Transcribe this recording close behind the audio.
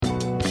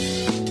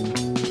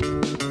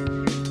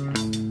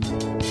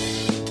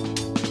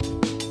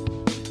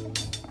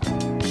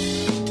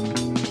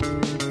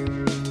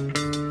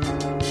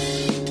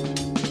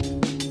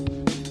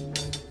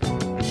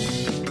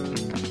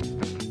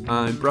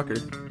I'm Brucker,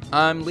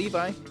 I'm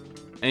Levi.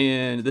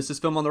 and this is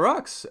Film on the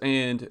Rocks,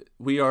 and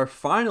we are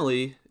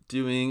finally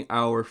doing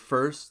our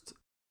first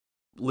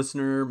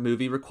listener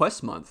movie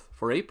request month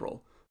for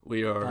April.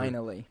 We are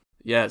Finally.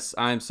 Yes,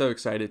 I'm so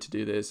excited to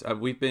do this.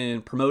 We've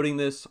been promoting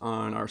this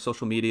on our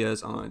social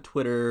medias on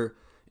Twitter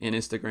and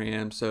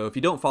Instagram. So if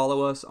you don't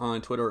follow us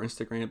on Twitter or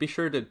Instagram, be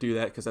sure to do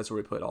that because that's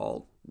where we put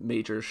all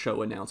major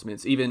show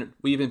announcements. We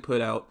even put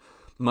out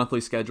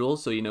monthly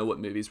schedules so you know what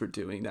movies we're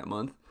doing that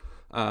month.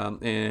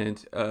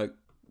 And a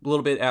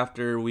little bit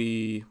after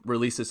we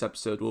release this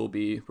episode, we'll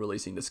be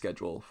releasing the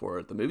schedule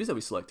for the movies that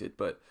we selected.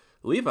 But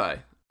Levi,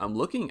 I'm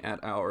looking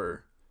at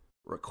our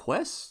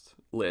request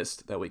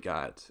list that we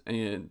got,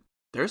 and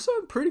there's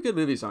some pretty good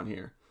movies on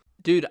here.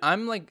 Dude,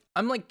 I'm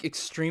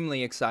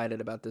extremely excited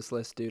about this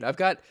list, dude.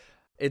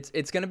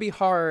 It's going to be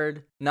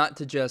hard not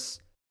to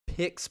just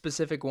pick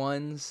specific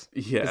ones.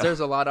 Yeah. Cuz there's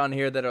a lot on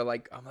here that are I'm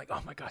like,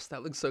 "Oh my gosh,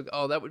 that looks so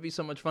that would be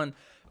so much fun."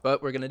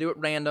 But we're going to do it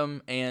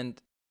random, and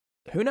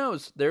who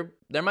knows? There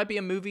might be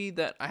a movie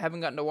that I haven't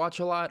gotten to watch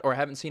a lot or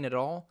haven't seen at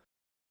all,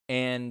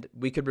 and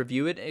we could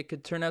review it. It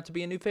could turn out to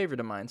be a new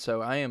favorite of mine.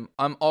 So I'm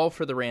all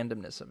for the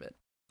randomness of it.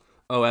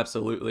 Oh,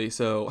 absolutely.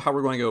 So how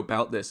we're going to go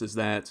about this is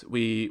that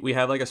we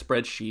have like a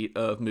spreadsheet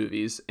of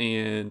movies,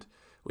 and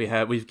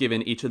we've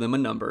given each of them a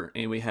number,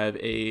 and we have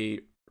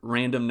a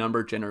random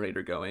number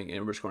generator going,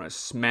 and we're just going to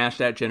smash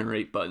that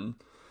generate button,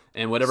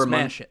 and whatever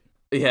Smash it.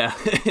 Yeah,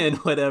 and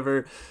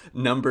whatever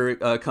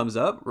number comes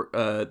up,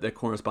 the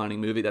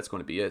corresponding movie, that's going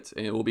to be it.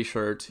 And we'll be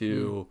sure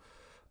to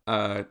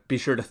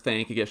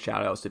thank and give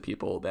shout outs to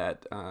people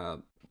that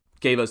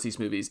gave us these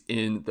movies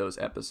in those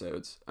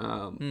episodes.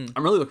 I'm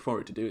really looking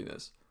forward to doing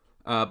this.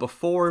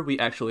 Before we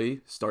actually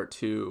start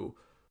to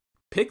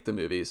pick the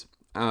movies,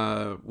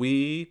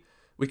 we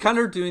kind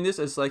of are doing this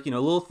as like, a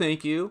little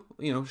thank you,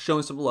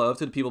 showing some love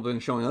to the people who've been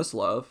showing us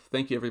love.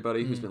 Thank you,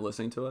 everybody who's been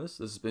listening to us.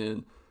 This has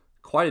been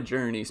quite a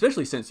journey,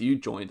 especially since you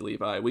joined,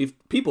 Levi.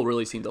 People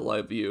really seem to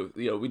love you.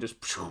 We just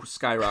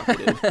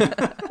skyrocketed.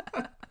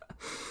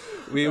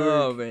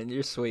 Oh man,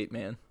 you're sweet,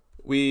 man.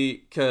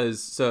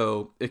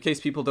 So in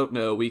case people don't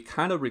know, we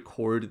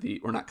record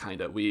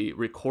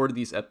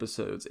these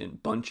episodes in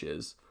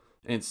bunches,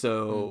 and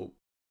so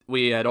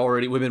we've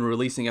been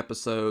releasing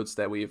episodes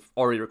that we've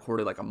already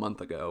recorded like a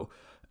month ago,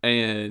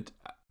 and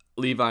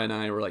Levi and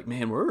I were like,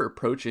 man, we're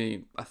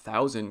approaching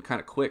 1,000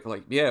 kind of quick.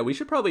 Like, yeah, we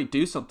should probably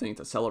do something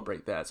to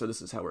celebrate that. So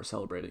this is how we're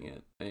celebrating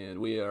it. And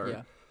we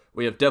have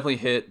definitely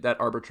hit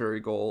that arbitrary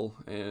goal,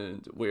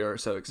 and we are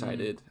so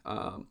excited.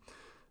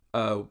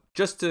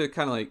 Just to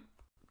kind of like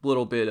a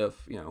little bit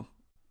of,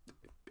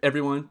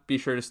 everyone be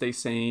sure to stay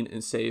sane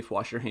and safe.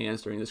 Wash your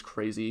hands during this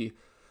crazy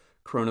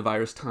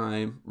coronavirus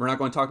time. We're not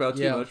going to talk about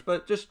it too much,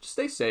 but just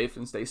stay safe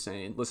and stay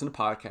sane. Listen to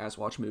podcasts,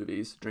 watch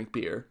movies, drink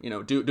beer.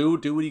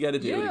 Do what you got to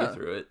do to get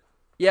through it.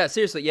 Yeah,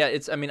 seriously. Yeah,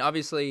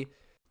 obviously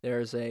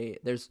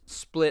there's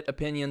split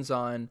opinions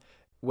on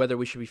whether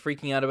we should be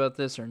freaking out about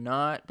this or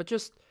not. But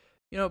just,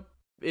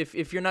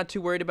 if you're not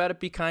too worried about it,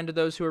 be kind to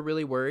those who are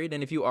really worried.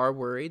 And if you are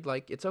worried,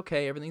 like, it's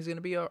okay. Everything's gonna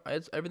be all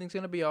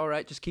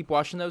right. Just keep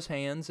washing those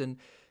hands and,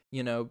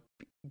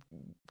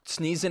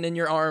 sneezing in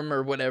your arm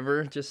or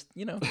whatever. Just,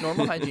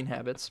 normal hygiene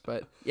habits.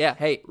 But yeah,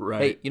 hey,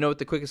 what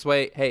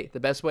the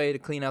best way to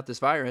clean out this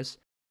virus?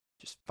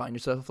 Just find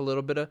yourself a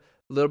little bit of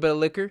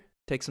liquor.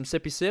 Take some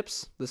sippy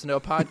sips, listen to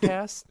a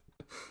podcast.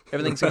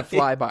 Everything's going to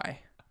fly by.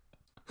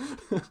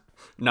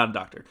 Not a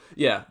doctor.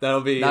 Yeah,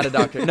 that'll be... Not a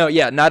doctor. No,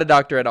 yeah, not a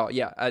doctor at all.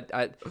 Yeah,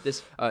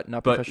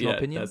 not professional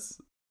opinion.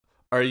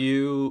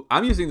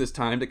 I'm using this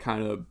time to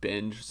kind of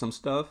binge some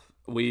stuff.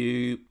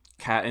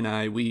 Kat and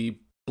I,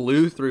 we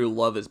blew through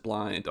Love is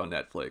Blind on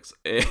Netflix.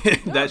 And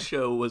that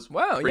show was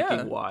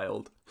freaking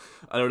wild.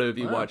 I don't know if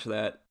you watch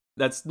that.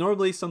 That's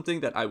normally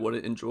something that I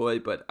wouldn't enjoy,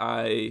 but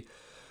I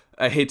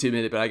hate to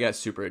admit it, but I got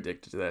super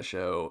addicted to that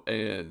show,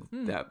 and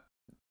that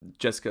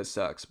Jessica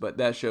sucks, but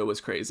that show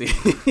was crazy.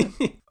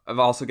 I've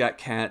also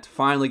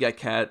finally got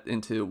Kat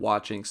into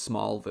watching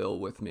Smallville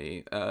with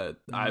me.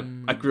 I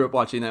grew up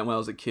watching that when I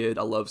was a kid.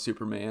 I love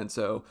Superman,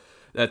 so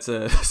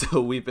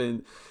so we've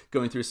been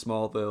going through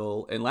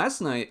Smallville. And last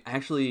night,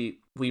 actually,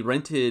 we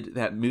rented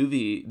that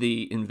movie,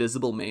 The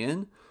Invisible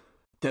Man.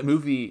 That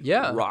movie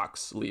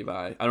rocks,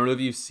 Levi. I don't know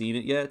if you've seen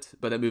it yet,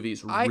 but that movie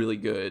is really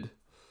good.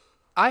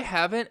 I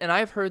haven't, and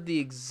I've heard the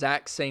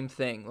exact same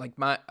thing. Like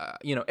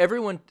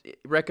everyone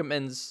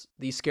recommends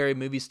these scary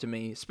movies to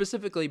me,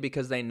 specifically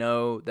because they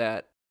know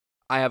that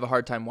I have a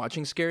hard time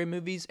watching scary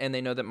movies, and they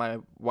know that my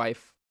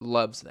wife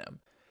loves them.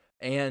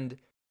 And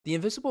The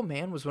Invisible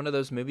Man was one of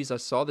those movies I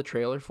saw the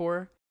trailer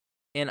for,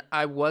 and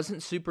I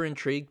wasn't super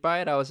intrigued by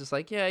it. I was just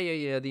like, yeah,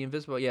 The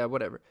Invisible, yeah,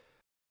 whatever.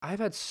 I've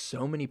had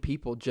so many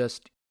people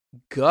just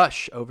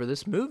gush over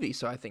this movie,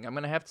 so I think I'm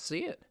going to have to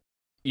see it.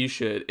 You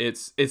should.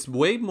 It's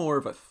way more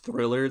of a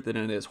thriller than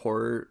it is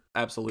horror,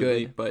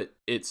 absolutely, but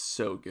it's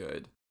so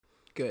good.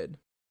 Good.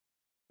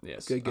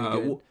 Yes.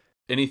 Good.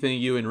 Anything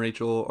you and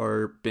Rachel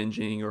are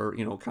binging or,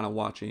 kind of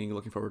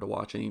looking forward to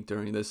watching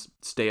during this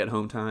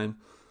stay-at-home time?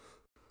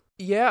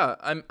 Yeah,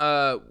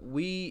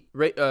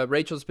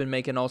 Rachel's been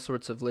making all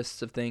sorts of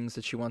lists of things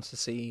that she wants to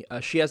see.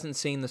 She hasn't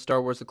seen the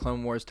Star Wars: The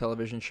Clone Wars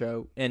television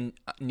show, and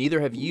neither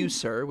have you,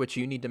 sir, which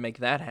you need to make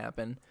that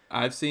happen.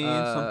 I've seen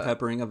some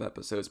peppering of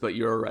episodes, but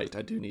you're right.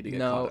 I do need to get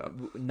caught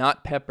up.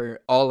 Not pepper,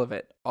 all of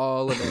it.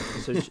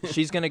 So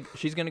she's gonna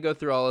go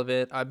through all of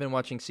it. I've been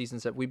watching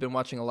seasons that we've been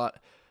watching a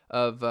lot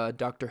of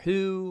Doctor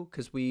Who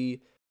because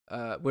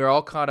we're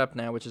all caught up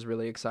now, which is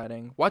really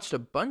exciting. Watched a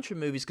bunch of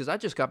movies because I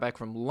just got back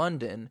from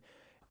London.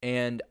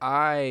 And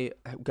I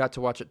got to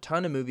watch a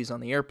ton of movies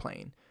on the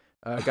airplane.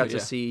 Got to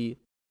see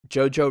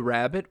Jojo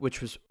Rabbit,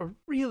 which was a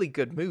really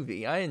good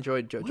movie. I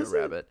enjoyed Jojo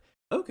Rabbit.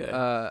 Okay.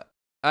 I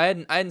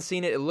hadn't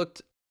seen it.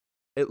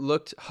 It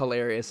looked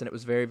hilarious, and it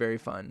was very, very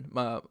fun.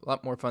 A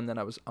lot more fun than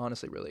I was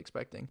honestly really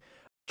expecting.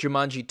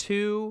 Jumanji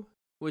 2,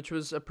 which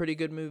was a pretty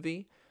good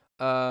movie.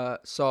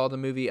 Saw the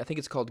movie, I think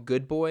it's called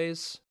Good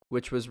Boys,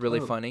 which was really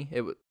funny.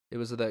 It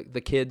was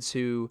the kids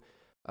who...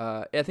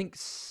 I think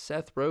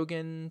Seth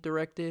Rogen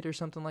directed or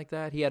something like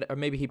that. Or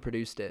maybe he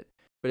produced it.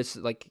 But it's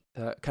like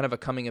kind of a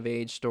coming of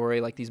age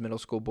story, like these middle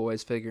school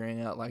boys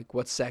figuring out like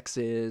what sex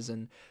is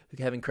and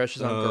having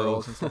crushes on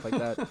girls and stuff like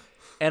that.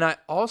 And I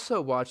also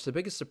watched the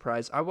biggest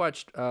surprise. I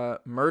watched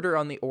Murder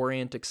on the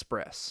Orient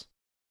Express.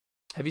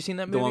 Have you seen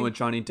that movie? The one with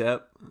Johnny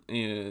Depp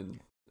and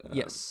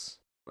yes.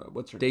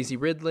 What's her Daisy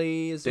name?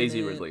 Ridley is Daisy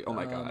in Ridley. it. Oh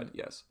my god,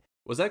 yes.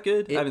 Was that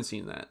good? I haven't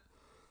seen that.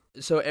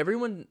 So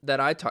everyone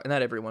that I talked,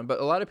 not everyone, but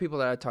a lot of people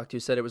that I talked to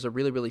said it was a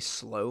really, really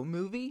slow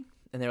movie.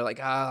 And they were like,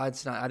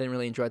 it's not, I didn't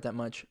really enjoy it that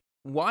much.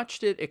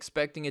 Watched it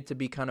expecting it to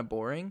be kind of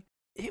boring.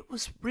 It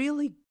was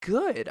really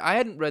good. I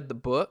hadn't read the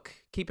book,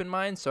 keep in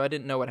mind, so I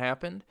didn't know what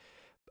happened.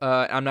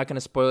 I'm not going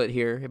to spoil it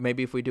here.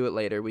 Maybe if we do it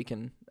later, we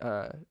can,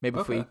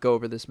 if we go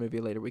over this movie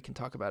later, we can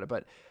talk about it.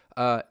 But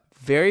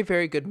very,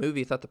 very good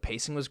movie. I thought the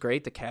pacing was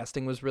great. The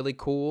casting was really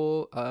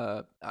cool.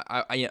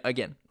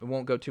 Again, I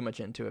won't go too much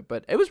into it,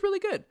 but it was really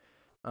good.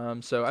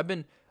 So I've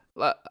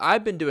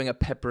been doing a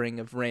peppering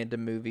of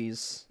random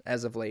movies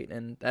as of late,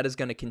 and that is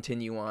going to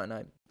continue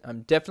on.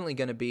 I'm definitely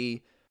going to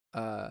be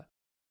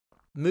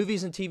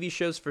movies and TV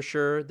shows for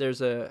sure. There's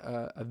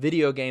a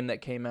video game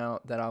that came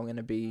out that I'm going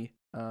to be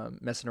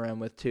messing around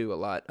with too a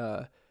lot.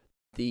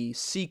 The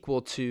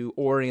sequel to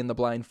Ori and the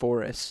Blind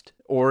Forest,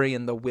 Ori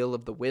and the Will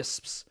of the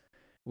Wisps,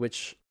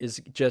 which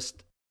is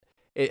just.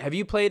 Have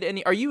you played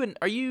any? Are you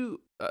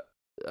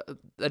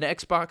an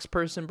Xbox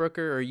person,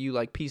 Brooker, or are you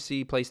like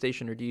PC,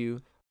 PlayStation, or do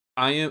you?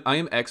 I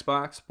am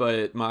Xbox,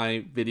 but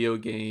my video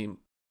game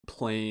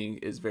playing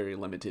is very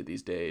limited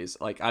these days.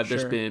 Like I've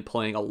just been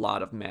playing a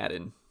lot of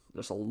Madden.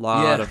 There's a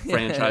lot of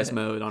franchise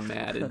mode on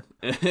Madden.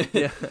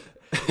 Yeah.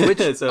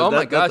 Which so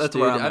my gosh, that's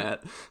dude, where I'm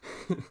at.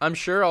 I'm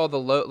sure all the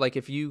like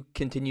if you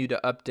continue to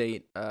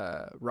update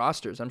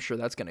rosters, I'm sure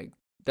that's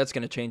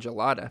gonna change a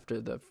lot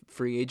after the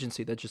free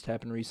agency that just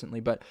happened recently.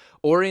 But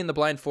Ori and the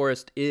Blind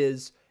Forest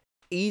is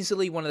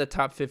easily one of the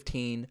top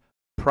 15,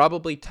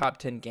 probably top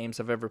 10 games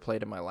I've ever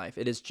played in my life.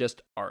 It is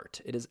just art.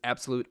 It is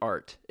absolute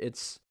art.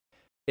 It's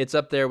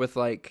up there with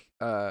like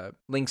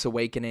Link's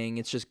Awakening.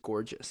 It's just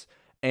gorgeous.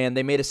 And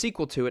they made a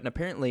sequel to it, and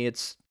apparently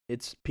it's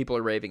people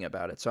are raving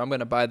about it. So I'm going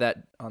to buy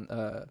that on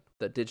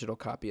the digital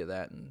copy of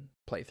that and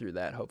play through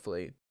that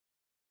hopefully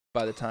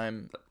by the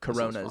time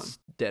Corona's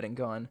dead and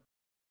gone.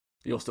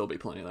 You'll still be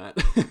playing that.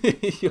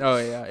 Oh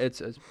yeah,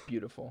 it's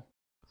beautiful.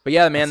 But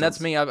yeah, man,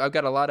 that's me. I've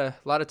got a lot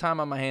of time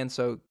on my hands,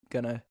 so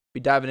gonna be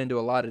diving into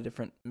a lot of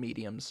different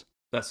mediums.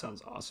 That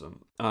sounds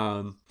awesome.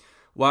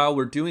 While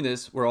we're doing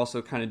this, we're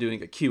also kind of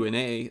doing a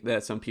Q&A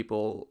that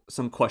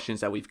some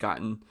questions that we've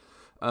gotten.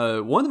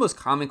 One of the most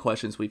common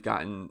questions we've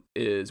gotten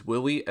is,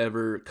 will we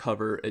ever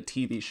cover a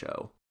TV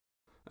show?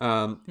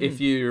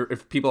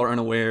 If people are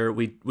unaware,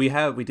 we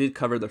did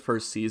cover the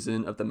first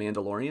season of The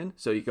Mandalorian,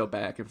 so you go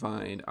back and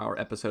find our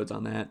episodes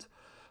on that.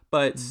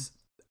 But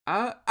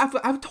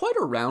I've toyed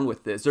around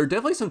with this. There are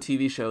definitely some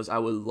TV shows I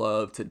would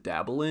love to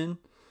dabble in.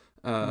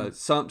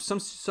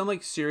 Some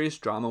like serious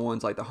drama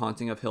ones, like The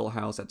Haunting of Hill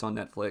House that's on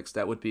Netflix.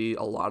 That would be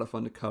a lot of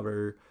fun to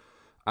cover.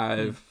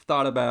 I've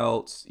thought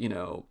about,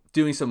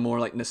 doing some more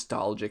like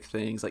nostalgic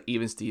things, like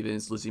Even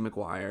Stevens, Lizzie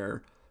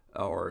McGuire,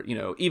 or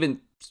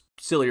even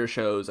sillier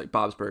shows like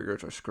Bob's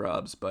Burgers or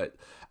Scrubs. But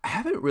I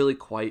haven't really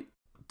quite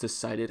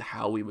decided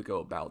how we would go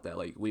about that.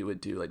 Like we would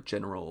do like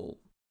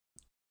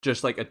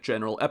just like a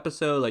general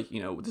episode, like,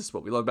 this is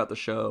what we love about the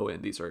show,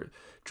 and these are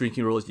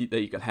drinking rules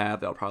that you could have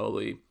that'll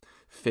probably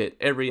fit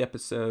every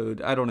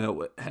episode. I don't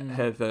know.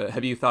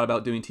 Have you thought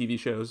about doing TV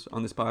shows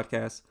on this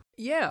podcast?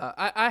 Yeah,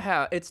 I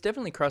have. It's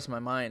definitely crossed my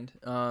mind.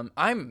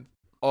 I'm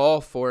all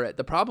for it.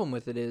 The problem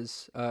with it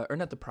is, or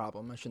not the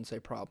problem, I shouldn't say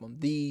problem.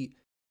 The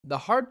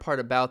hard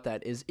part about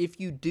that is if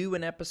you do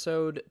an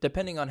episode,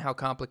 depending on how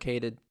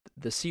complicated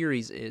the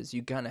series is,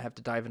 you kind of have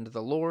to dive into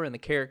the lore and the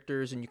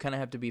characters, and you kind of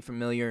have to be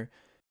familiar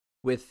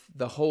with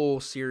the whole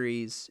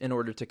series in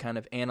order to kind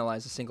of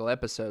analyze a single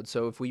episode.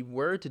 So if we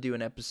were to do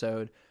an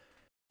episode,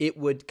 it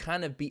would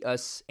kind of be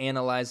us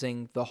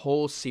analyzing the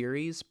whole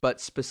series,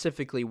 but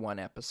specifically one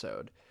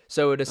episode.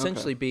 So it'd Okay.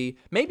 essentially be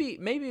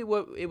maybe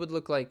what it would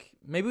look like.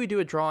 Maybe we do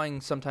a drawing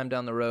sometime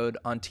down the road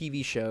on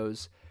TV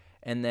shows,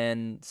 and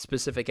then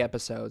specific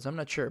episodes. I'm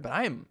not sure, but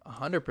I am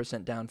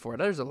 100% down for it.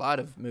 There's a lot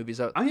of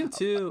movies out. I am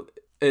too.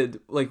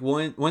 Like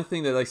one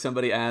thing that like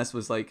somebody asked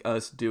was like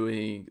us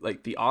doing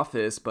like The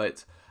Office,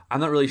 but I'm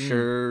not really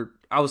sure.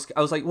 I was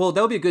like, well, that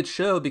would be a good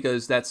show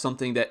because that's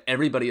something that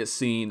everybody has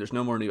seen. There's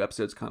no more new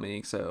episodes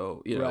coming,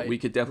 so Right, we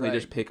could definitely right.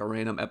 just pick a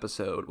random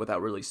episode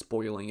without really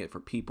spoiling it for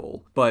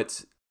people.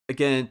 But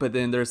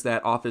then there's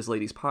that Office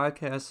Ladies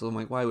podcast, so I'm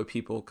like, why would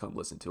people come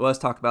listen to us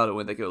talk about it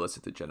when they go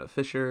listen to Jenna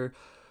Fisher?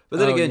 But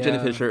then Oh, again, Jenna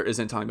yeah. Fisher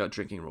isn't talking about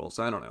drinking rules,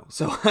 so I don't know.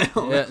 So I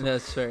don't Yeah, know.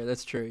 that's fair.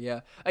 That's true.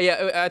 Yeah.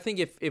 Yeah. I think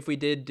if we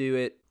did do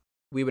it,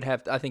 we would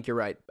have. I think you're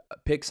right.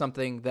 Pick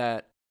something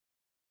that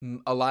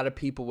a lot of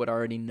people would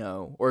already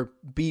know or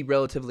be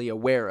relatively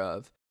aware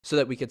of, so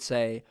that we could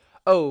say,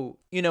 "Oh,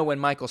 when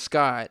Michael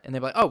Scott," and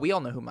they're like, "Oh, we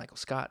all know who Michael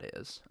Scott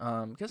is."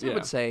 Because I Yeah.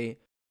 would say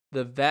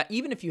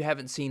even if you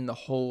haven't seen the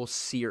whole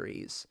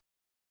series,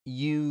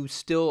 you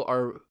still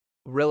are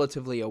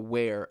relatively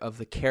aware of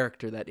the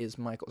character that is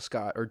Michael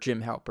Scott or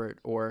Jim Halpert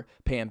or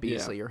Pam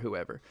Beasley or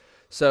whoever.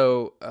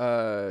 So, It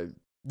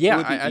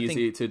would be I easy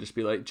think to just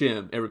be like,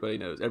 Jim, everybody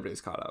knows,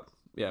 everybody's caught up.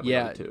 Yeah, we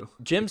know too.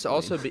 Jim's Explain.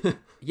 also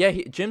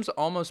Jim's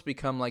almost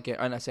become like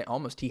and I say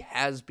almost, he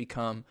has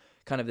become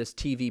kind of this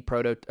TV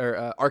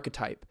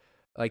archetype,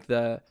 like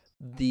the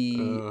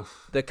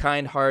Ugh,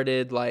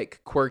 kind-hearted, like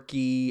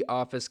quirky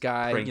office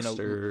guy,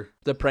 prankster.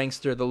 the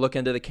prankster, the look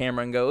into the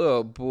camera and go,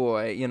 "Oh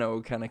boy,"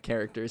 kind of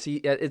characters.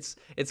 It's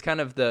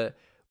kind of the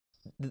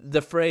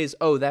phrase,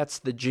 "Oh, that's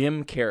the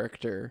Jim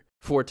character"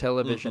 for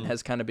television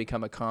has kind of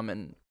become a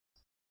common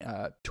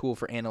tool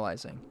for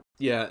analyzing.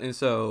 Yeah, and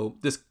so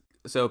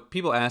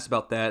people asked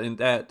about that, and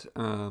that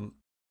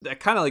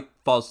kind of like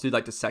falls to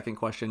like the second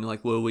question,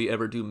 like, will we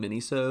ever do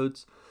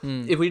minisodes?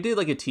 If we did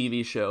like a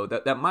TV show,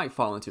 that might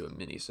fall into a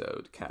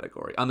minisode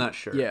category. I'm not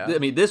sure. Yeah. I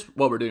mean,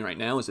 what we're doing right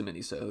now is a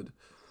minisode,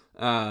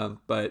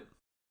 but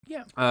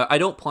Yeah. I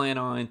don't plan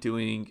on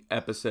doing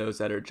episodes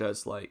that are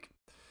just like,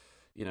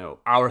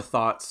 our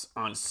thoughts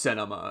on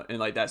cinema, and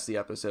like that's the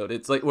episode.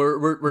 It's like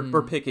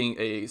we're picking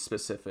a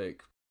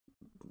specific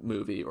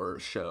movie or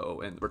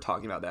show, and we're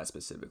talking about that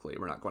specifically.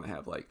 We're not going to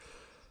have like,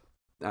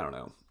 I don't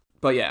know,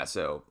 but yeah.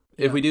 So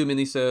if we do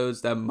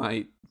minisodes, that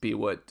might be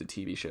what the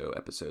TV show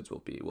episodes will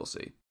be. We'll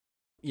see.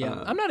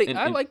 Yeah, I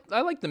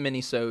like the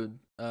minisode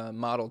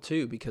model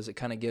too, because it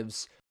kind of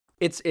gives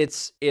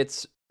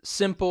it's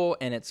simple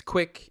and it's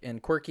quick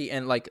and quirky,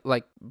 and like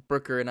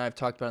Brooker and I have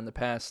talked about in the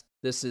past.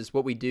 This is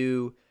what we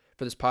do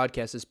for this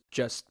podcast is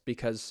just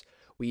because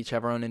we each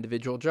have our own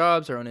individual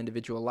jobs, our own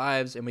individual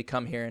lives, and we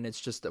come here and it's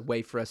just a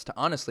way for us to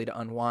honestly to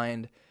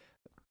unwind.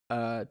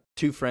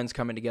 Two friends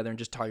coming together and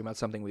just talking about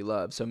something we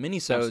love. So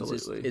minisodes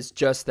is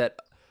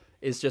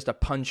just a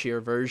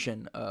punchier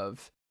version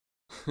of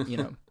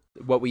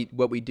what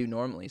we do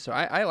normally. So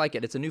I like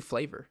it. It's a new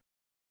flavor.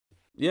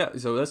 Yeah,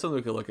 so that's something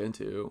we could look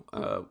into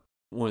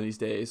one of these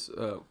days.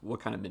 What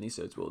kind of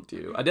minisodes we'll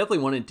do? I definitely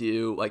want to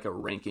do like a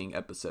ranking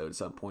episode at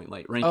some point,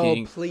 like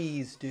ranking. Oh,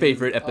 please, dude.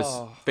 Favorite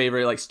episode,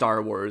 favorite like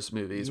Star Wars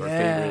movies, or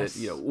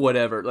favorite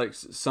whatever, like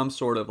some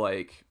sort of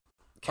like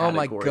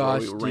category my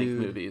gosh, where we rank dude.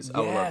 movies. I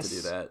would love to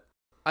do that.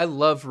 I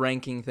love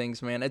ranking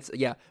things, man.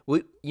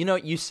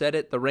 You said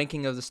it, the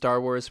ranking of the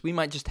Star Wars. We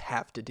might just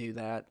have to do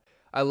that.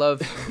 I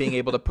love being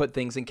able to put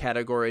things in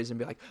categories and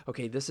be like,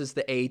 okay, this is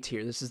the A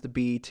tier, this is the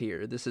B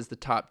tier, this is the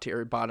top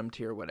tier, bottom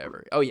tier,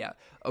 whatever. Oh yeah,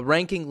 a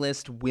ranking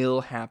list will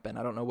happen.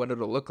 I don't know what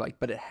it'll look like,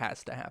 but it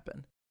has to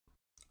happen.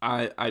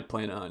 I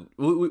plan on.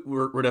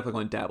 We're definitely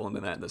going to dabble into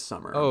that this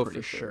summer. Oh, I'm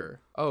pretty for sure. sure.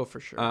 Oh, for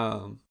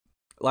sure.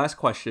 Last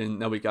question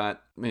that we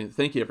got. Man,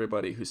 thank you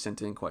everybody who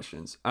sent in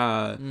questions.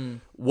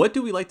 What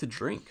do we like to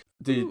drink?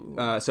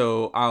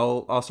 So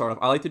I'll start off.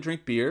 I like to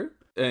drink beer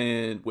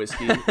and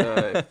whiskey.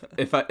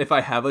 If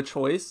I have a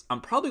choice,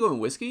 I'm probably going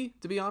whiskey,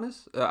 to be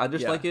honest. I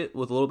just like it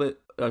with a little bit.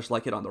 I just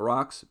like it on the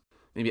rocks.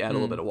 Maybe add a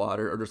little bit of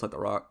water, or just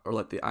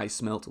let the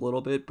ice melt a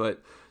little bit.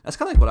 But that's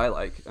kind of like what I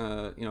like.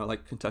 I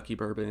like Kentucky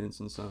bourbons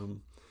and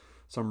some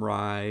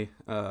rye.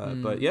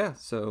 But yeah,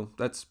 so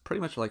that's pretty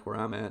much like where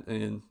I'm at.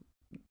 And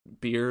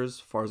beers, as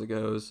far as it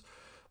goes,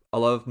 I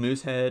love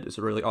Moosehead. It's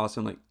a really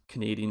awesome like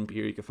Canadian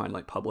beer you can find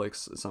like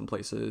Publix at some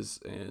places,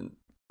 and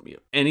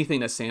anything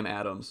that's Sam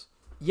Adams.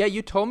 Yeah,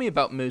 you told me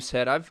about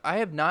Moosehead. I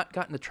have not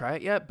gotten to try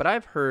it yet, but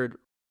I've heard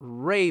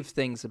rave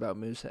things about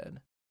Moosehead.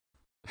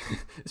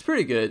 It's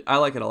pretty good. I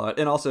like it a lot,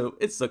 and also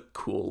it's a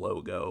cool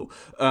logo.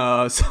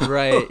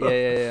 Right?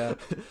 Yeah.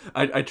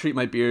 I treat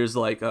my beers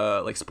like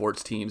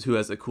sports teams. Who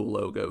has a cool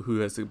logo? Who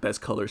has the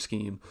best color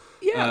scheme?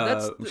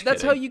 Yeah,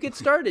 that's how you get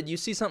started. You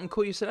see something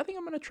cool, you said, "I think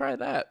I'm gonna try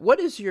that." What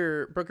is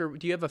your Brooker?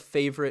 Do you have a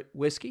favorite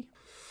whiskey?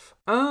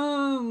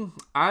 I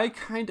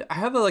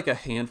have a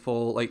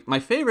handful. Like my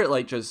favorite,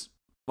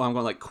 I'm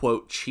going like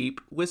quote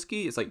cheap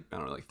whiskey. It's like, I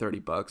don't know, like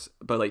 $30,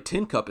 but like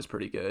Tin Cup is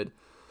pretty good.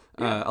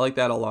 I like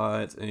that a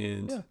lot.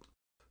 And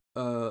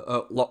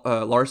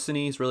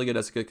Larceny is really good.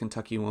 That's a good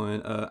Kentucky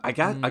one. I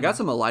got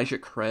some Elijah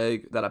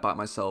Craig that I bought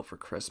myself for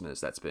Christmas.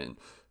 That's been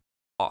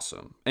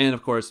awesome. And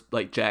of course,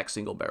 like Jack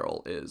Single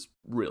Barrel is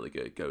really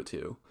good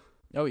go-to.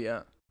 Oh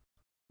yeah.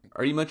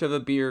 Are you much of a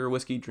beer or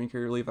whiskey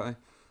drinker, Levi?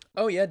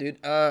 Oh yeah,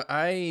 dude.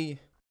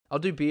 I'll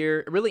do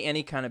beer. Really,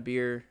 any kind of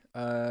beer.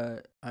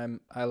 IPA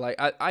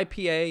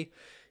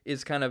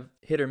is kind of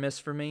hit or miss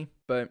for me,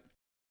 but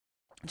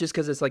just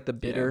because it's like the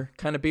bitter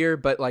kind of beer.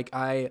 But like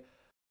I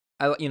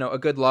a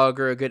good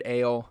lager, a good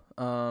ale,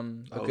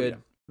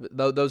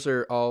 those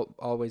are all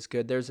always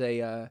good. There's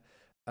a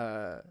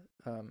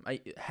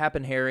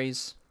Happen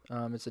Harry's.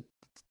 It's a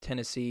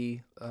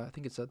Tennessee. I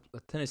think it's a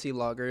Tennessee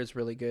lager. It's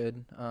really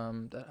good.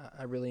 That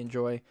I really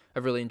enjoy.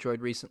 I've really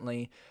enjoyed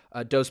recently.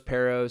 Dos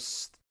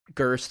Perros,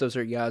 Gerst. Those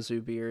are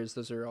Yazoo beers.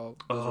 Those are all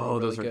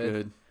really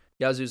good.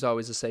 Yazoo's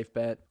always a safe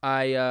bet.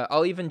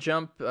 I'll even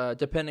jump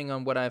depending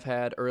on what I've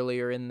had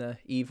earlier in the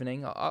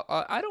evening.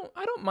 I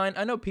don't mind.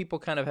 I know people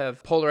kind of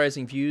have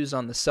polarizing views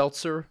on the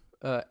seltzer,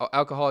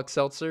 alcoholic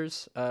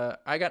seltzers.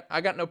 I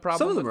got no problem.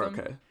 Some of them with are them.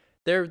 okay.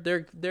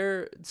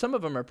 They're some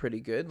of them are pretty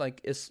good. Like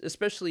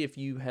especially if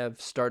you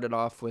have started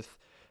off with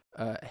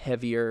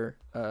heavier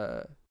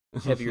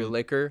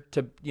liquor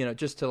to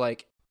just to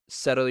like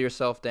settle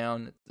yourself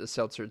down. The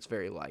seltzer, it's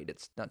very light.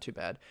 It's not too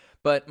bad.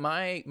 But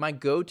my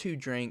go-to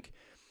drink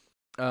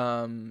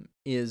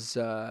is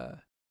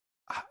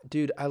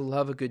dude, I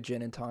love a good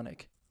gin and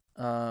tonic.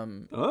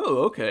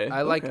 Okay.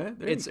 I like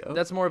it's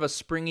that's more of a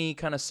springy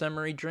kind of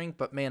summery drink,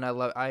 but man,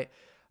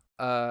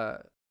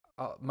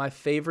 my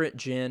favorite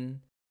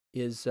gin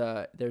is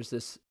there's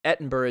this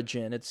Edinburgh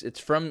gin.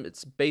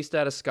 It's based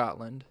out of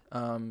Scotland.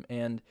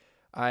 And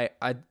I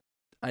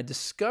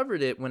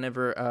discovered it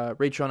whenever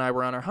Rachel and I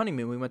were on our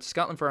honeymoon. We went to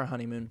Scotland for our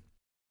honeymoon.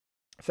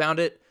 Found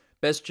it.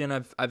 Best gin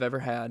I've ever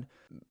had,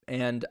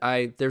 and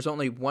there's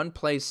only one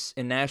place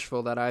in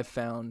Nashville that I've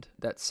found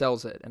that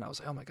sells it, and I was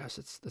like, oh my gosh,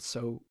 that's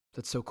so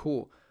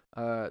cool.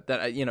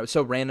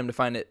 So random to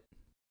find it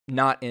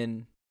not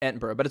in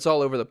Edinburgh, but it's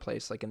all over the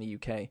place, like in the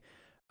UK.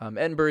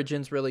 Edinburgh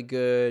gin's really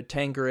good.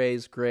 Tanqueray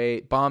is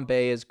great.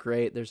 Bombay is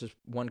great. There's this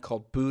one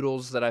called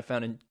Boodles that I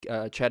found in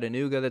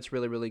Chattanooga that's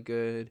really, really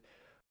good.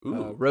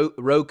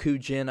 Roku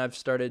gin I've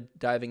started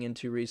diving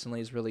into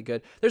recently is really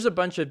good. There's a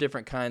bunch of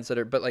different kinds that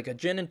are, but like a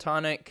gin and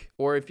tonic,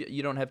 or if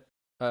you don't have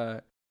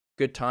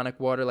good tonic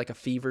water, like a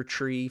Fever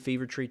Tree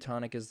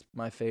tonic is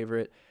my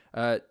favorite.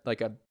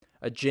 Like a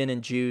gin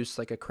and juice,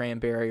 like a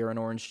cranberry or an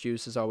orange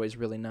juice is always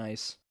really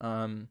nice.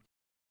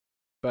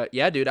 But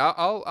yeah, dude,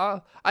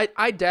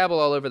 I dabble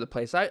all over the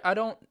place. I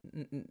don't.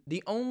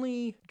 The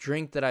only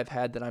drink that I've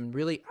had that I'm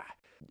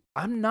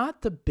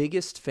not the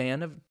biggest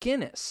fan of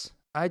Guinness.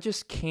 I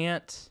just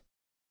can't.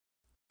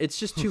 It's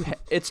just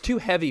it's too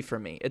heavy for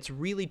me. It's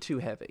really too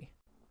heavy.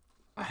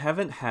 I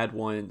haven't had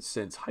one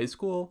since high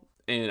school,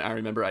 and I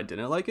remember I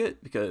didn't like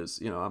it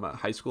because I'm a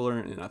high schooler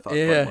and I thought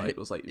Bud Light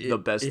was like the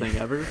best thing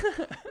ever.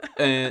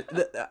 And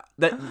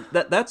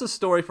that's a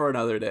story for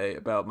another day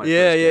about my first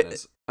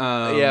Guinness.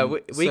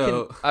 We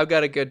can. I've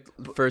got a good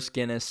first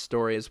Guinness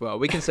story as well.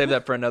 We can save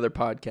that for another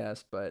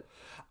podcast. But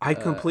I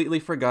completely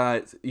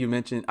forgot you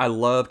mentioned. I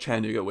love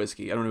Chattanooga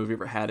whiskey. I don't know if you've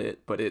ever had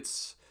it, but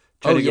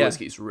Chattanooga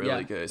whiskey is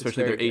really good,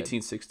 especially their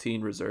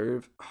 1816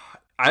 Reserve.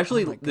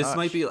 Actually,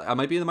 I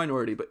might be in the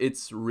minority, but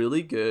it's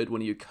really good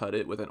when you cut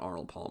it with an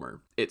Arnold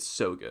Palmer. It's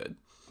so good.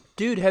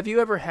 Dude, have you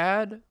ever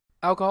had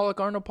alcoholic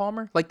Arnold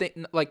Palmer? Like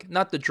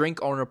not the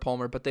drink Arnold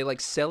Palmer, but they like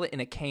sell it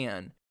in a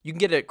can. You can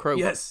get it at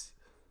Kroger.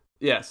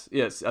 Yes,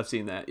 I've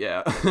seen that.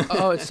 Yeah.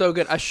 Oh, it's so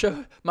good. I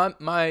show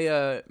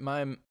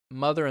my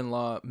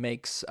mother-in-law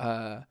makes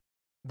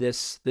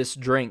this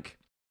drink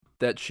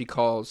that she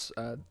calls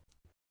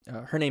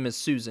her name is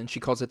Susan.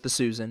 She calls it the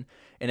Susan,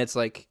 and it's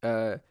like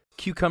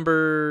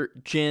cucumber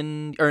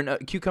gin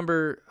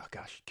cucumber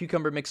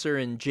mixer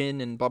and gin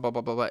and blah blah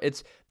blah blah blah.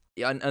 It's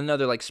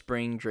another like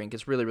spring drink.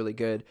 It's really, really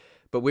good.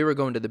 But we were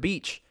going to the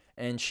beach,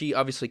 and she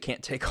obviously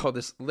can't take all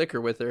this liquor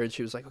with her, and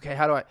she was like, okay,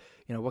 how do I,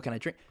 what can I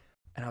drink?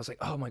 And I was like,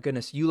 oh my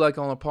goodness, you like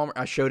Arnold Palmer?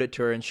 I showed it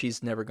to her, and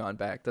she's never gone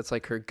back. That's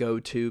like her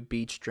go-to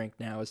beach drink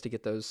now, is to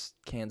get those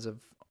cans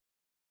of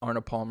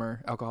Arnold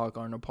Palmer, alcoholic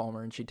Arnold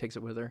Palmer, and she takes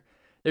it with her.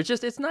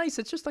 It's nice.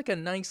 It's just like a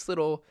nice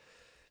little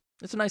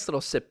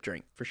sip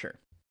drink for sure.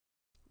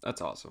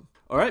 That's awesome.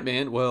 All right,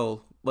 man.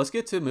 Well, let's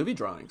get to movie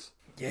drawings.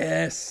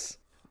 Yes,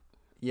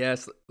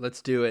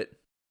 let's do it.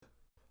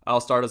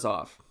 I'll start us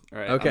off. All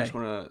right. Okay. I just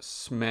want to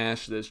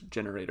smash this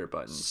generator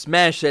button.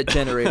 Smash that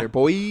generator,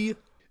 boy.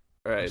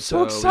 All right. I'm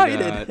so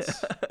excited.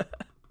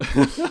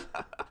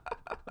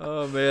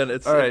 Oh man,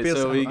 all right.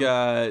 So we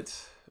got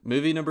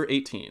movie number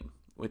 18,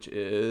 which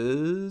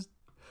is,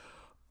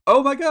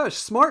 oh my gosh,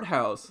 Smart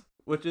House,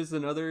 which is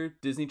another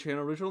Disney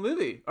Channel original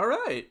movie. All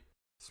right.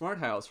 Smart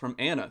House from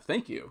Anna.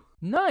 Thank you.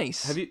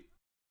 Nice. Have you?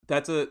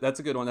 That's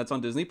a good one. That's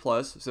on Disney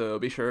Plus. So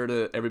be sure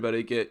to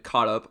everybody get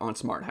caught up on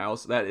Smart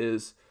House.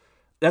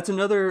 That's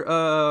another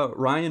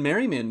Ryan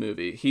Merriman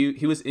movie.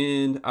 He was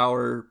in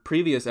our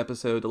previous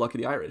episode, The Lucky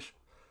the Irish.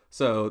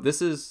 So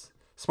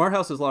Smart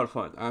House is a lot of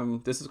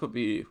fun. This is going to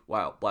be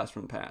blast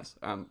from the past.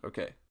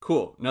 Okay,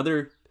 cool.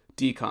 Another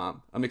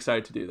DCOM. I'm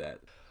excited to do that.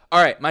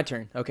 All right, my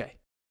turn. Okay.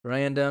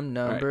 Random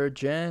number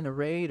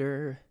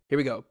generator. Here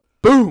we go.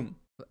 Boom.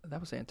 That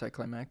was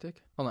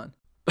anticlimactic. Hold on.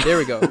 There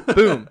we go.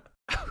 Boom.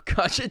 Oh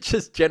gosh, it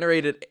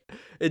generated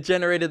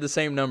the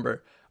same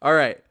number. All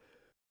right.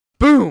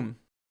 Boom.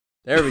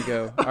 There we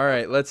go. All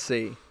right, let's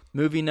see.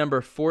 Movie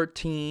number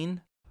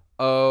 14.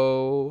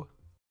 Oh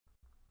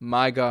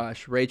my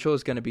gosh, Rachel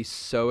is going to be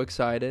so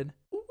excited.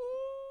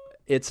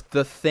 It's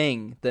The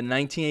Thing, the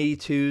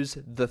 1982's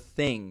The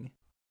Thing.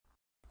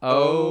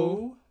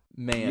 Oh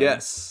man.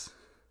 Yes.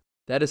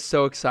 That is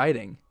so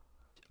exciting.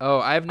 Oh,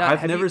 I've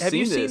never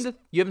seen this.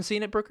 You haven't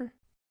seen it, Brooker?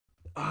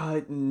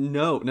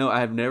 No,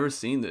 I have never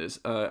seen this.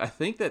 I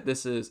think that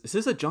is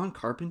this a John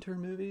Carpenter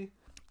movie?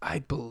 I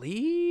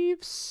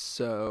believe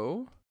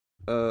so.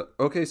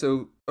 Okay,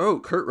 so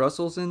Kurt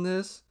Russell's in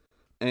this,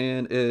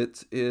 and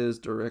it is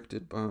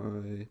directed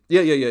by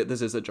yeah.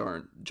 This is a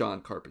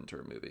John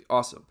Carpenter movie.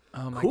 Awesome.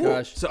 Oh my cool.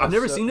 gosh! So I've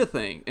never seen The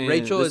Thing. And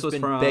Rachel has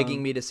been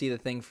begging me to see The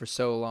Thing for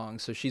so long,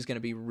 so she's gonna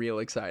be real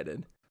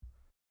excited.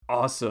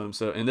 Awesome.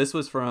 So, and this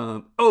was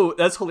from. Oh,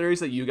 that's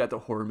hilarious that you got the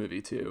horror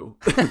movie too.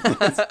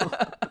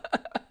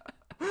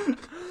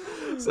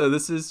 So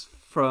this is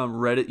from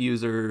Reddit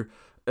user.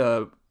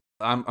 I'm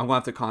gonna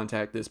have to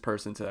contact this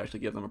person to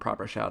actually give them a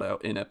proper shout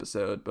out in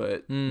episode,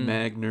 but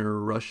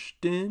Magner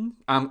Rushton.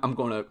 I'm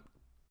going to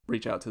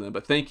reach out to them,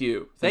 but thank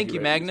you. Thank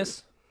you,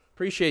 Magnus.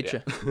 Appreciate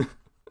you.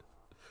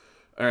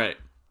 All right.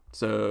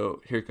 So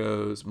here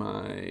goes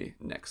my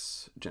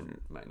next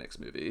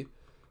movie.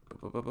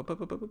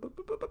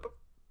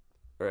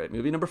 All right,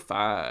 movie number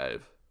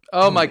 5.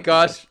 Oh my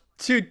gosh.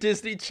 2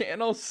 Disney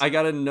channels. I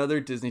got another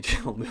Disney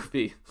Channel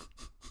movie.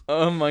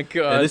 Oh my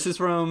gosh. And this is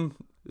from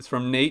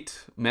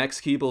Nate, Max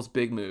Keeble's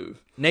Big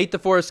Move. Nate the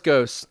Force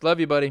Ghost.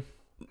 Love you, buddy.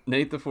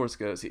 Nate the Force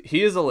Ghost.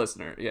 He is a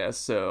listener, yes.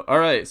 So, all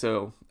right.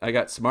 So, I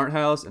got Smart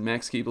House and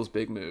Max Keeble's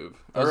Big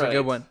Move. That was a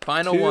good one.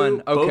 Final 2,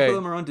 one. Okay. Both of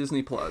them are on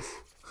Disney Plus.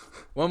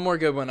 One more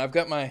good one. I've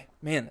got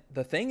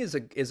The Thing is a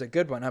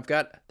good one.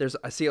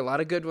 I see a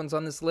lot of good ones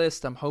on this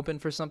list. I'm hoping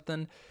for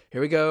something. Here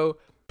we go.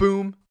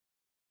 Boom.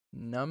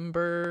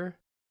 Number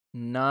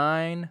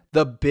 9,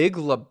 The Big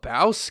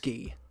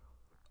Lebowski.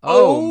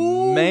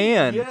 Oh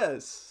man.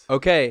 Yes.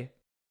 Okay.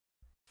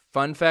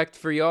 Fun fact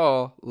for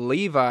y'all,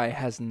 Levi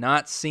has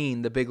not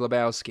seen The Big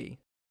Lebowski.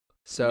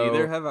 So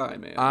neither have I,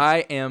 man.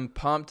 I am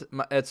pumped.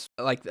 It's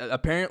like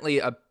apparently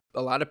a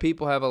lot of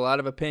people have a lot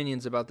of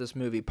opinions about this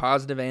movie,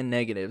 positive and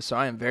negative. So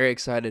I am very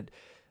excited.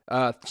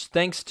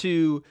 Thanks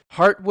to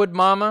Heartwood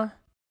Mama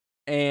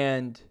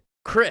and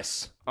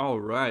Chris.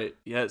 All right.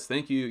 Yes,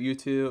 thank you, you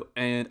two.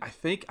 And I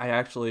think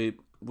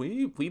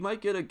we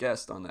might get a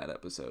guest on that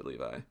episode,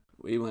 Levi.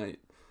 We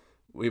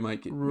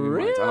might get.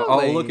 Really?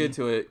 I'll look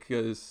into it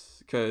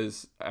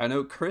because I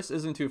know Chris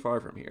isn't too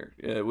far from here.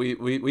 Yeah,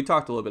 we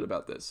talked a little bit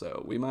about this,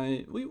 so we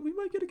might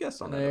get a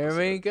guest on that. There episode.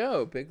 we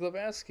go, Big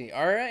Lebowski.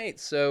 All right,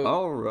 so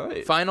all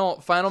right,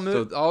 final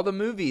move. All the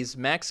movies: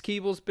 Max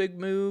Keeble's Big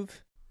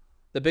Move,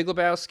 The Big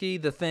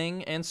Lebowski, The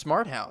Thing, and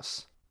Smart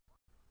House.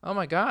 Oh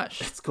my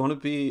gosh, it's gonna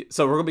be.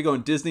 So we're gonna be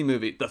going Disney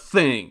movie, The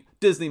Thing,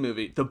 Disney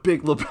movie, The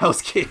Big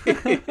Lebowski.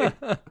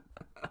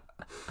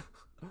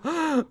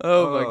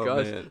 Oh my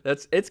gosh, man.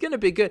 It's gonna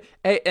be good.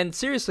 Hey, and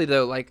seriously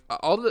though, like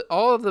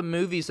all of the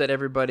movies that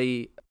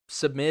everybody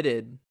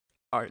submitted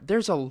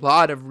there's a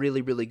lot of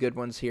really really good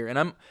ones here.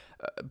 And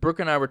Brooke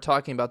and I were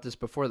talking about this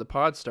before the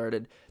pod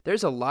started.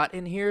 There's a lot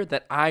in here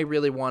that I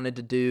really wanted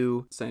to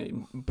do.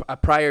 Same.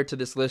 Prior to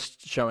this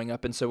list showing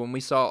up, and so when we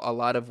saw a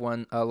lot of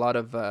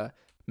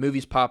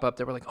movies pop up,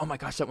 that were like, oh my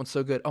gosh, that one's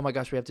so good. Oh my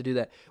gosh, we have to do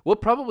that. We'll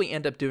probably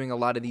end up doing a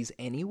lot of these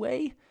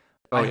anyway.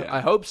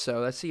 I hope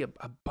so. I see a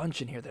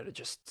bunch in here that are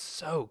just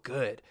so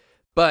good.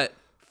 But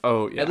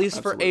at least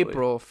absolutely. For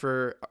April,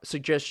 for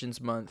Suggestions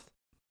Month,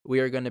 we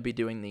are going to be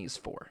doing these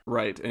 4.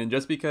 Right. And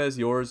just because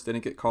yours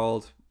didn't get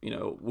called,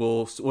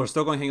 we're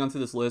still going to hang on to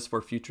this list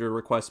for future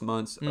request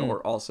months.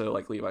 Or also,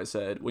 like Levi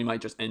said, we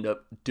might just end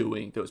up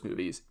doing those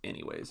movies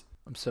anyways.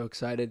 I'm so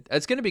excited.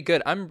 It's going to be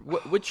good.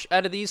 Which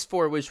out of these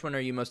 4, which one are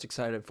you most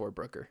excited for,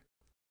 Brooker?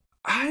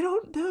 I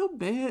don't know,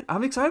 man.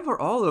 I'm excited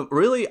for all of them.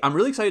 Really, I'm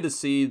really excited to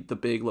see The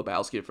Big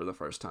Lebowski for the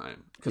first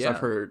time because I've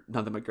heard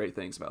nothing but great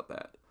things about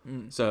that.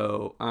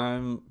 So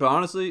but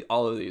honestly,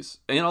 all of these,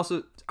 and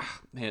also,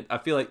 man, I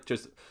feel like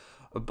just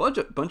a bunch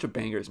of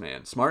bangers,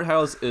 man. Smart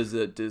House is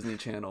a Disney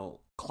Channel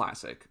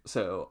classic,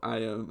 so I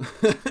am.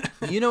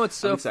 What's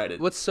so excited.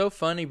 What's so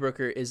funny,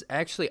 Brooker, is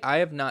actually I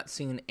have not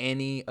seen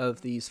any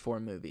of these 4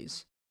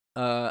 movies.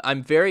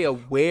 I'm very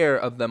aware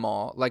of them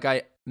all. Like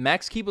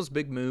Max Keeble's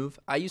Big Move,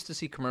 I used to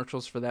see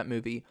commercials for that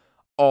movie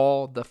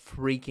all the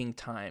freaking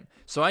time.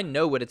 So I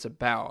know what it's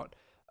about.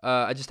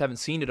 I just haven't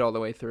seen it all the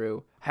way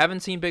through. Haven't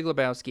seen Big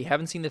Lebowski,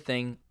 haven't seen The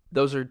Thing.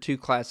 Those are 2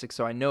 classics,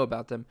 so I know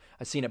about them.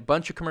 I've seen a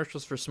bunch of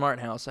commercials for Smart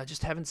House. I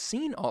just haven't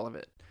seen all of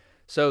it.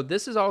 So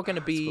this is all going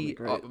to be,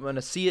 I'm going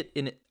to see it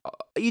in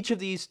each of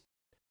these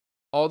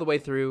all the way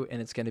through,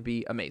 and it's going to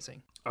be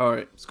amazing. All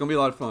right, it's gonna be a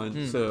lot of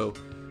fun. So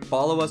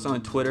follow us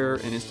on Twitter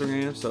and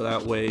Instagram, so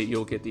that way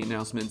you'll get the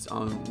announcements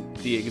on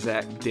the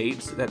exact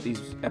dates that these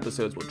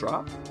episodes will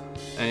drop.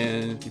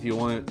 And if you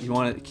want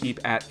to keep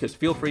at, because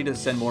feel free to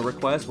send more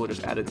requests. We'll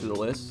just add it to the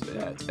list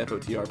at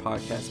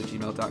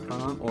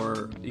fotrpodcast@gmail.com,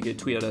 or you can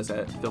tweet at us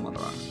at Film on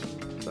the Rocks.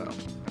 So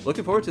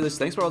looking forward to this.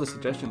 Thanks for all the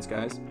suggestions,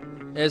 guys.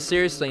 Yeah,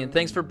 seriously, and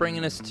thanks for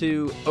bringing us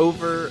to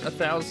over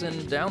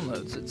 1,000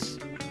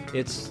 downloads.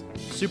 It's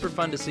super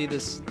fun to see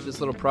this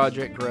little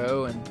project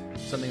grow, and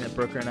something that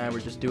Brooker and I were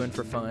just doing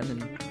for fun,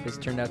 and it's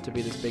turned out to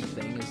be this big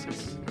thing.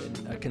 It's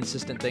a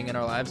consistent thing in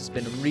our lives. It's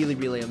been really,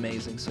 really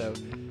amazing. So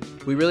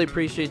we really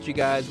appreciate you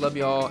guys. Love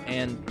you all,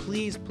 and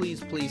please,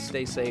 please, please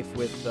stay safe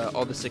with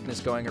all the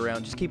sickness going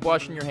around. Just keep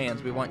washing your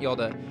hands. We want y'all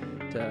to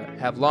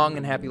have long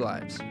and happy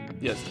lives.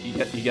 Yes,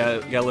 you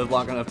gotta live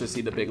long enough to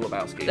see the Big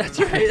Lebowski. That's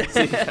right.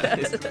 See you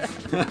guys.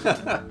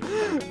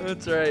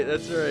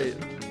 That's right.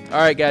 All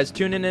right, guys,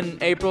 tune in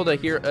April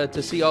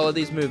to see all of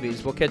these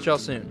movies. We'll catch y'all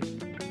soon.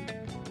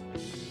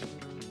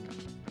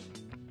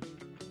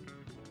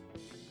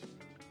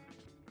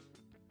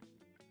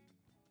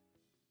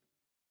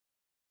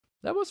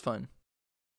 That was fun.